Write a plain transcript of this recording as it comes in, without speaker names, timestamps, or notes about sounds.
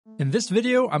In this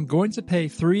video, I'm going to pay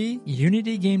 3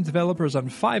 Unity game developers on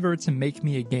Fiverr to make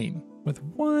me a game, with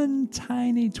one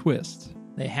tiny twist.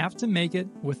 They have to make it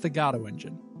with the Godot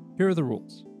engine. Here are the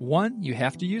rules. 1, you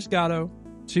have to use Godot.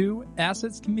 2,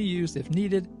 assets can be used if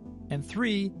needed. And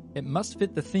 3, it must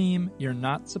fit the theme. You're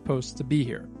not supposed to be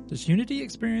here. Does Unity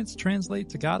experience translate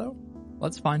to Godot?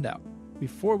 Let's find out.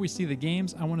 Before we see the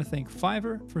games, I want to thank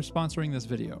Fiverr for sponsoring this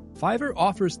video. Fiverr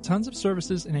offers tons of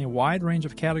services in a wide range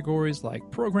of categories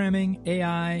like programming,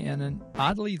 AI, and an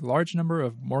oddly large number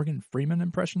of Morgan Freeman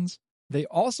impressions. They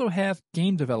also have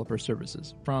game developer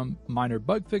services, from minor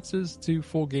bug fixes to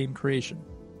full game creation.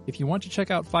 If you want to check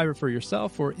out Fiverr for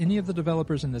yourself or any of the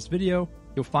developers in this video,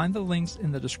 you'll find the links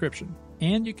in the description.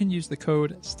 And you can use the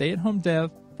code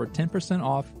StayAtHomeDev for 10%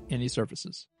 off any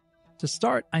services. To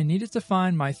start, I needed to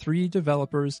find my 3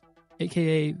 developers,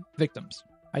 aka victims.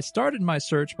 I started my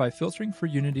search by filtering for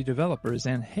Unity developers,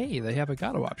 and hey, they have a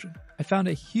Godot option. I found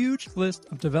a huge list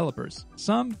of developers,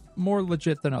 some more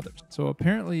legit than others. So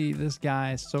apparently this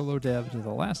guy solo devved The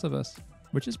Last of Us,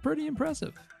 which is pretty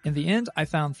impressive. In the end, I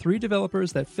found 3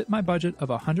 developers that fit my budget of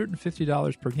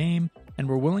 $150 per game and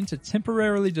were willing to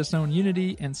temporarily disown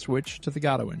Unity and switch to the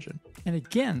Godot engine. And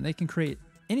again, they can create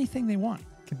anything they want.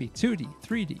 It can be 2D,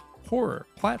 3D, horror,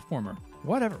 platformer,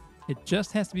 whatever. It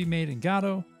just has to be made in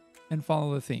Godot and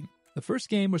follow the theme. The first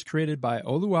game was created by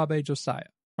Oluwabe Josiah.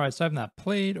 All right, so I've not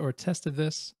played or tested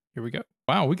this. Here we go.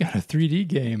 Wow, we got a 3D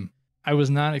game. I was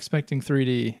not expecting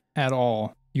 3D at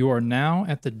all. You are now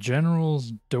at the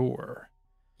general's door.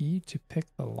 E to pick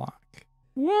the lock.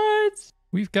 What?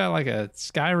 We've got like a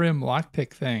Skyrim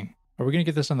lockpick thing. Are we going to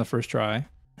get this on the first try?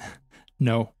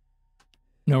 No.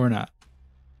 No, we're not.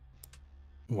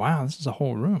 Wow, this is a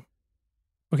whole room.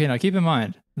 Okay, now keep in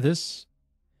mind, this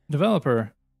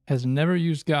developer has never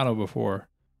used Godot before.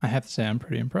 I have to say I'm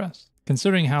pretty impressed.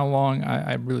 Considering how long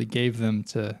I really gave them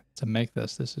to make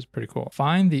this, this is pretty cool.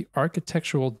 Find the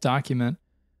architectural document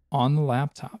on the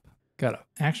laptop. Got an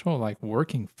actual like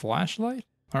working flashlight?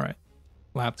 All right,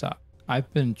 laptop. I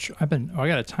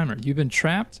got a timer. You've been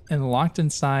trapped and locked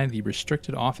inside the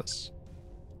restricted office.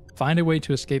 Find a way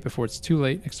to escape before it's too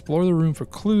late. Explore the room for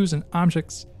clues and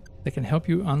objects that can help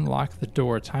you unlock the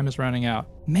door. Time is running out.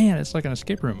 Man, it's like an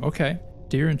escape room. Okay.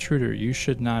 Dear intruder, you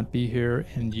should not be here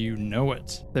and you know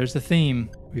it. There's the theme.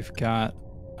 We've got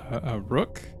a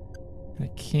rook and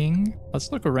a king.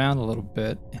 Let's look around a little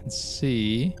bit and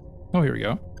see. Oh, here we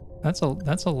go. That's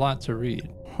a lot to read.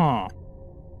 Huh.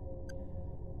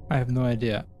 I have no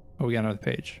idea. Oh, we got another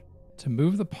page. To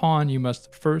move the pawn, you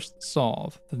must first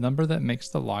solve the number that makes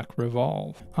the lock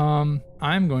revolve. I'm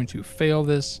going to fail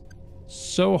this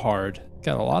so hard.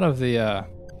 Got a lot of the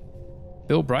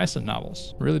Bill Bryson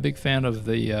novels. Really big fan of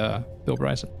the Bill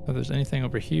Bryson. If there's anything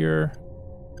over here,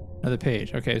 another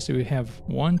page. Okay, so we have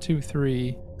 1, 2,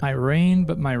 3. I reign,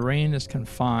 but my reign is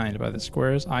confined by the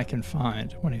squares I can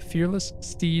find. When a fearless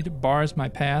steed bars my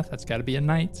path, that's got to be a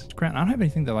knight. I don't have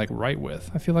anything to like write with.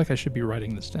 I feel like I should be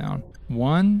writing this down.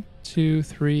 1, 2,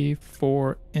 3,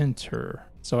 4, enter.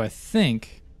 So I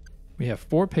think we have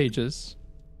 4 pages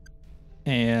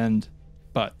and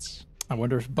butts. I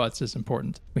wonder if butts is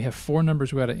important. We have 4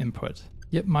 numbers we got to input.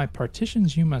 Yet my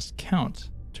partitions you must count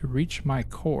to reach my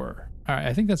core. All right,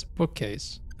 I think that's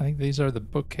bookcase. I think these are the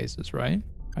bookcases, right?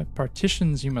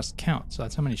 Partitions you must count. So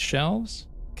that's how many shelves.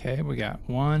 Okay, we got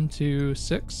 1, 2,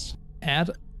 6. Add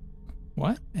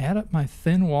up my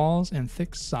thin walls and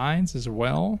thick sides as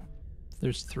well.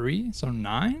 There's 3, so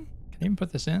 9. Can I even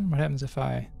put this in? What happens if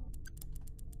I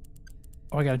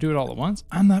gotta do it all at once?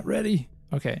 I'm not ready.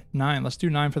 Okay, 9. Let's do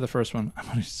 9 for the first one. I'm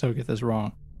gonna so get this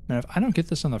wrong. Man, if I don't get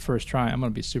this on the first try, I'm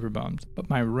gonna be super bummed. But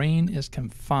my reign is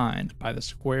confined by the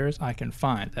squares I can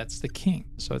find. That's the king.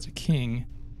 So it's a king.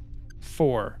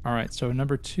 4. All right, so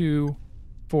number 2,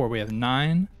 4. We have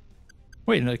 9.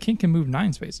 Wait, no, the king can move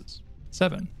 9 spaces.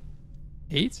 7.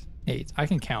 8? 8. I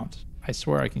can count. I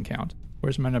swear I can count.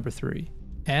 Where's my number 3?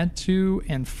 Add 2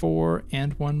 and 4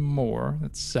 and 1 more.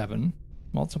 That's 7.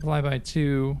 Multiply by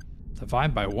 2.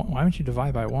 Divide by 1. Why would you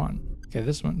divide by 1? Okay,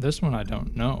 this one I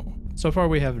don't know. So far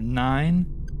we have 9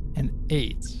 and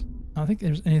 8. I don't think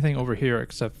there's anything over here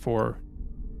except for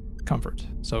comfort,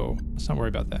 so let's not worry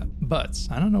about that. Butts.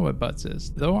 I don't know what butts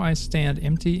is. Though I stand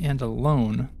empty and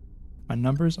alone, my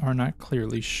numbers are not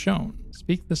clearly shown.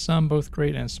 Speak the sum both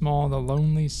great and small, the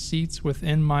lonely seats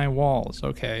within my walls.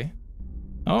 Okay.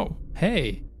 Oh,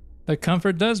 hey, the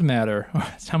comfort does matter.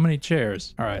 It's how many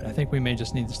chairs. All right, I think we may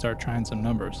just need to start trying some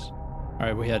numbers. All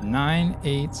right, we had 9,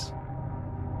 8,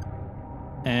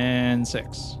 and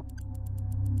 6.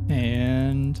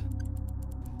 And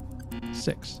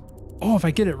 6. Oh, if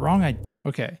I get it wrong,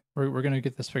 okay, we're gonna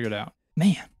get this figured out.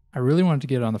 Man, I really wanted to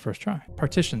get it on the first try.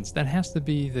 Partitions, that has to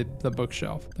be the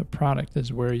bookshelf. The product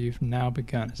is where you've now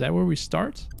begun. Is that where we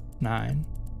start? 9,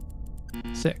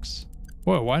 6.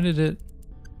 Whoa, why did it...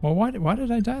 Well, why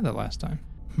did I die that last time?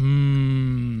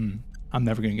 I'm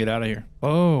never going to get out of here.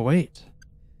 Oh, wait.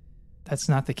 That's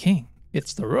not the king.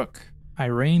 It's the rook. I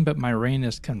reign, but my reign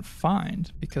is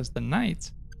confined because the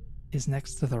knight is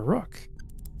next to the rook.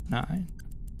 9.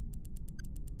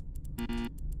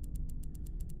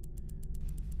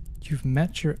 You've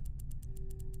met your...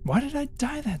 Why did I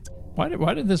die that?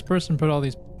 Why did this person put all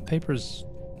these papers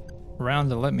around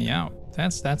to let me out?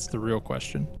 That's the real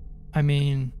question. I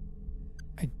mean,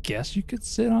 I guess you could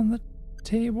sit on the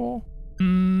table.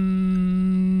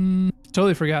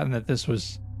 Totally forgotten that this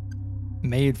was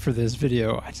made for this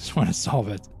video. I just want to solve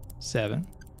it. 7.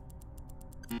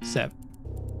 7.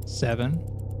 7.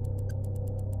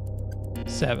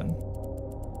 7.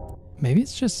 Maybe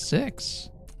it's just 6.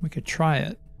 We could try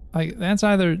it. Like that's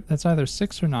either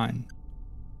 6 or 9.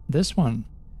 This one,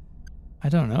 I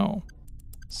don't know.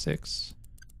 6,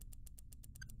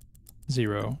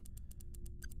 0,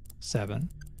 7,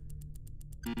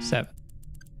 7.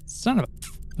 Son of a...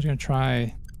 I was gonna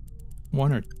try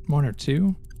one or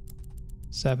 2.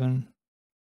 7,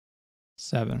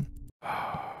 7.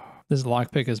 This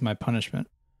lockpick is my punishment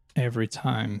every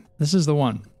time. This is the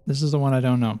one. This is the one I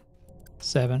don't know.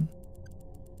 7,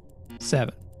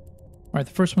 7. All right,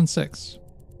 the first one's 6.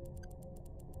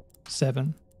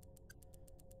 7,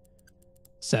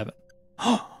 7.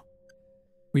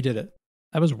 We did it.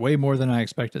 That was way more than I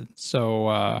expected.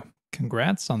 So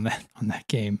congrats on that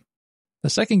game. The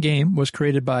second game was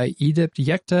created by Edipt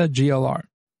Yekta GLR.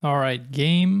 All right,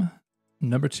 game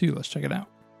number 2. Let's check it out.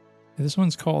 This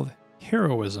one's called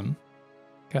Heroism.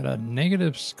 Got a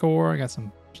negative score. I got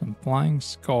some flying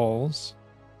skulls.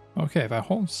 Okay, if I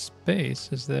hold space,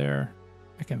 is there...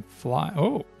 I can fly.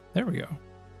 Oh, there we go.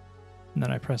 And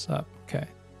then I press up. Okay.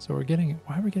 So we're getting...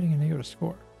 Why are we getting a negative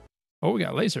score? Oh, we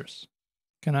got lasers.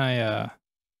 Can I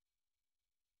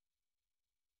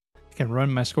can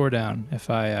run my score down if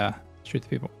I shoot the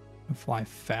people. And fly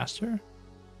faster.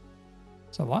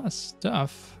 It's a lot of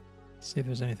stuff. Let's see if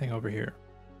there's anything over here.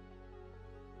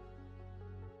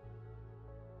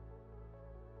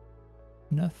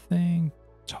 Nothing.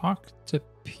 Talk to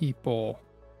people.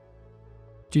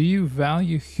 Do you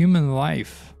value human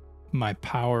life? My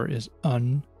power is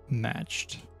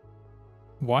unmatched.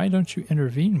 Why don't you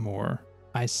intervene more?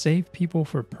 I save people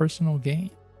for personal gain.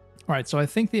 All right, so I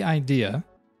think the idea,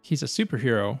 he's a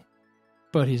superhero,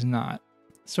 but he's not.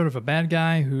 Sort of a bad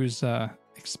guy who's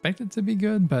expected to be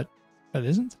good, but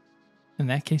isn't. In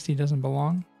that case, he doesn't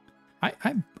belong.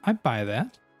 I buy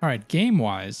that. All right,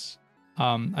 game-wise,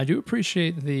 I do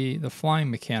appreciate the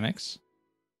flying mechanics.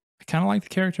 I kind of like the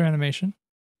character animation.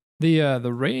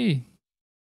 The ray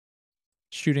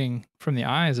shooting from the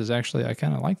eyes is actually, I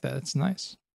kind of like that. It's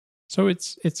nice. So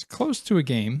it's close to a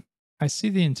game. I see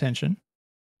the intention.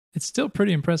 It's still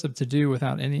pretty impressive to do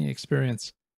without any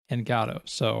experience in Godot.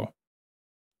 So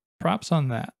props on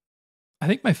that. I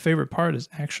think my favorite part is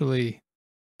actually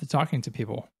the talking to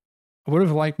people. I would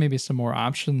have liked maybe some more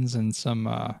options and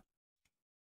some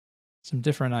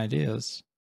different ideas.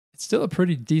 It's still a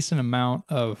pretty decent amount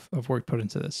of work put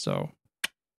into this. So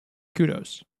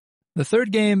kudos. The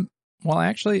third game, well,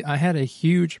 actually, I had a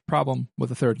huge problem with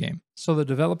the third game. So the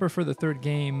developer for the third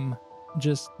game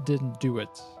just didn't do it.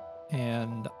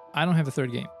 And I don't have a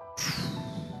third game.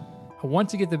 I want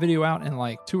to get the video out in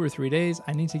like 2 or 3 days.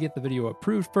 I need to get the video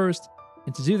approved first.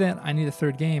 And to do that, I need a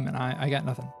third game, and I got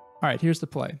nothing. All right, here's the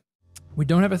play. We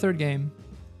don't have a third game.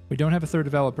 We don't have a third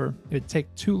developer. It'd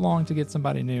take too long to get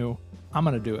somebody new. I'm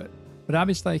going to do it. But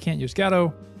obviously, I can't use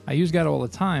Godot. I use Godot all the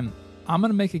time. I'm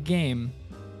going to make a game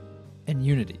in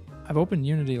Unity. I've opened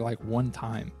Unity like 1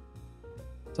 time.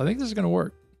 So I think this is going to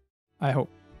work. I hope.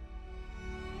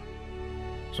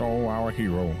 So our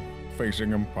hero,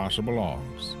 facing impossible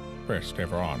odds, pressed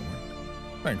ever onward.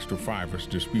 Thanks to Fiverr's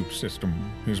dispute system,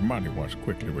 his money was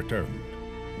quickly returned.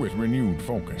 With renewed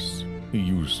focus, he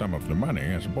used some of the money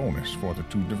as bonus for the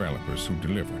 2 developers who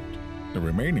delivered. The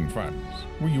remaining funds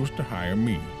were used to hire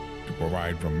me to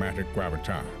provide dramatic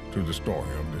gravitas to the story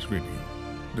of this video.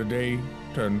 The day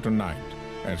turned to night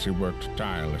as he worked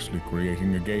tirelessly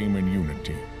creating a game in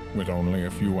Unity with only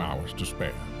a few hours to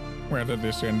spare. Whether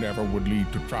this endeavor would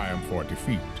lead to triumph or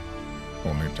defeat,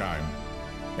 only time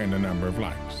and the number of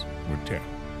likes would tell.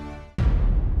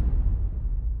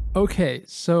 Okay,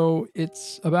 so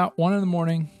it's about 1 in the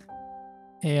morning,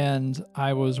 and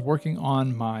I was working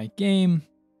on my game,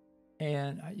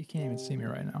 and you can't even see me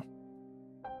right now.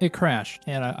 It crashed,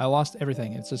 and I lost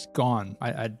everything. It's just gone.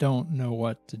 I don't know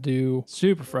what to do.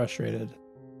 Super frustrated.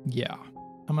 Yeah.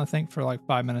 I'm going to think for like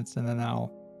 5 minutes and then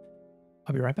I'll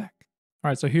be right back. All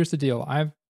right, so here's the deal.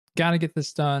 I've got to get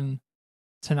this done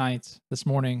tonight, this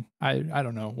morning. I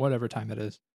don't know, whatever time it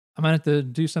is. I'm going to have to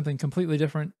do something completely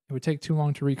different. It would take too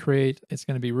long to recreate. It's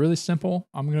going to be really simple.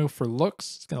 I'm going to go for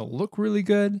looks. It's going to look really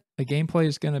good. The gameplay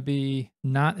is going to be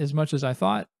not as much as I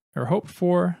thought or hoped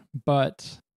for,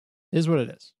 but it is what it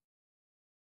is.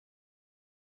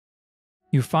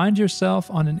 You find yourself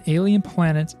on an alien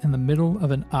planet in the middle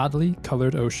of an oddly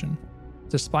colored ocean.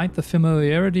 Despite the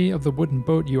familiarity of the wooden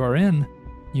boat you are in,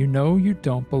 you know you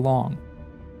don't belong.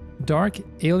 Dark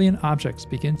alien objects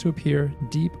begin to appear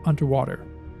deep underwater,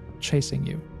 chasing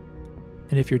you.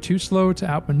 And if you're too slow to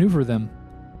outmaneuver them,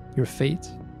 your fate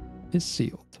is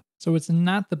sealed. So it's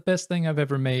not the best thing I've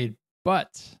ever made,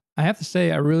 but I have to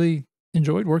say I really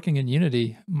enjoyed working in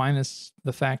Unity, minus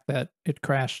the fact that it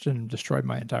crashed and destroyed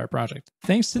my entire project.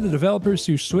 Thanks to the developers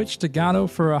who switched to Godot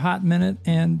for a hot minute,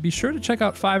 and be sure to check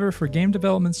out Fiverr for game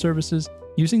development services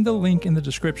using the link in the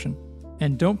description.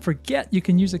 And don't forget you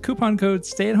can use the coupon code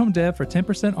StayAtHomeDev for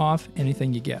 10% off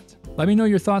anything you get. Let me know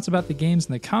your thoughts about the games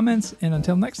in the comments, and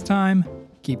until next time,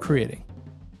 keep creating.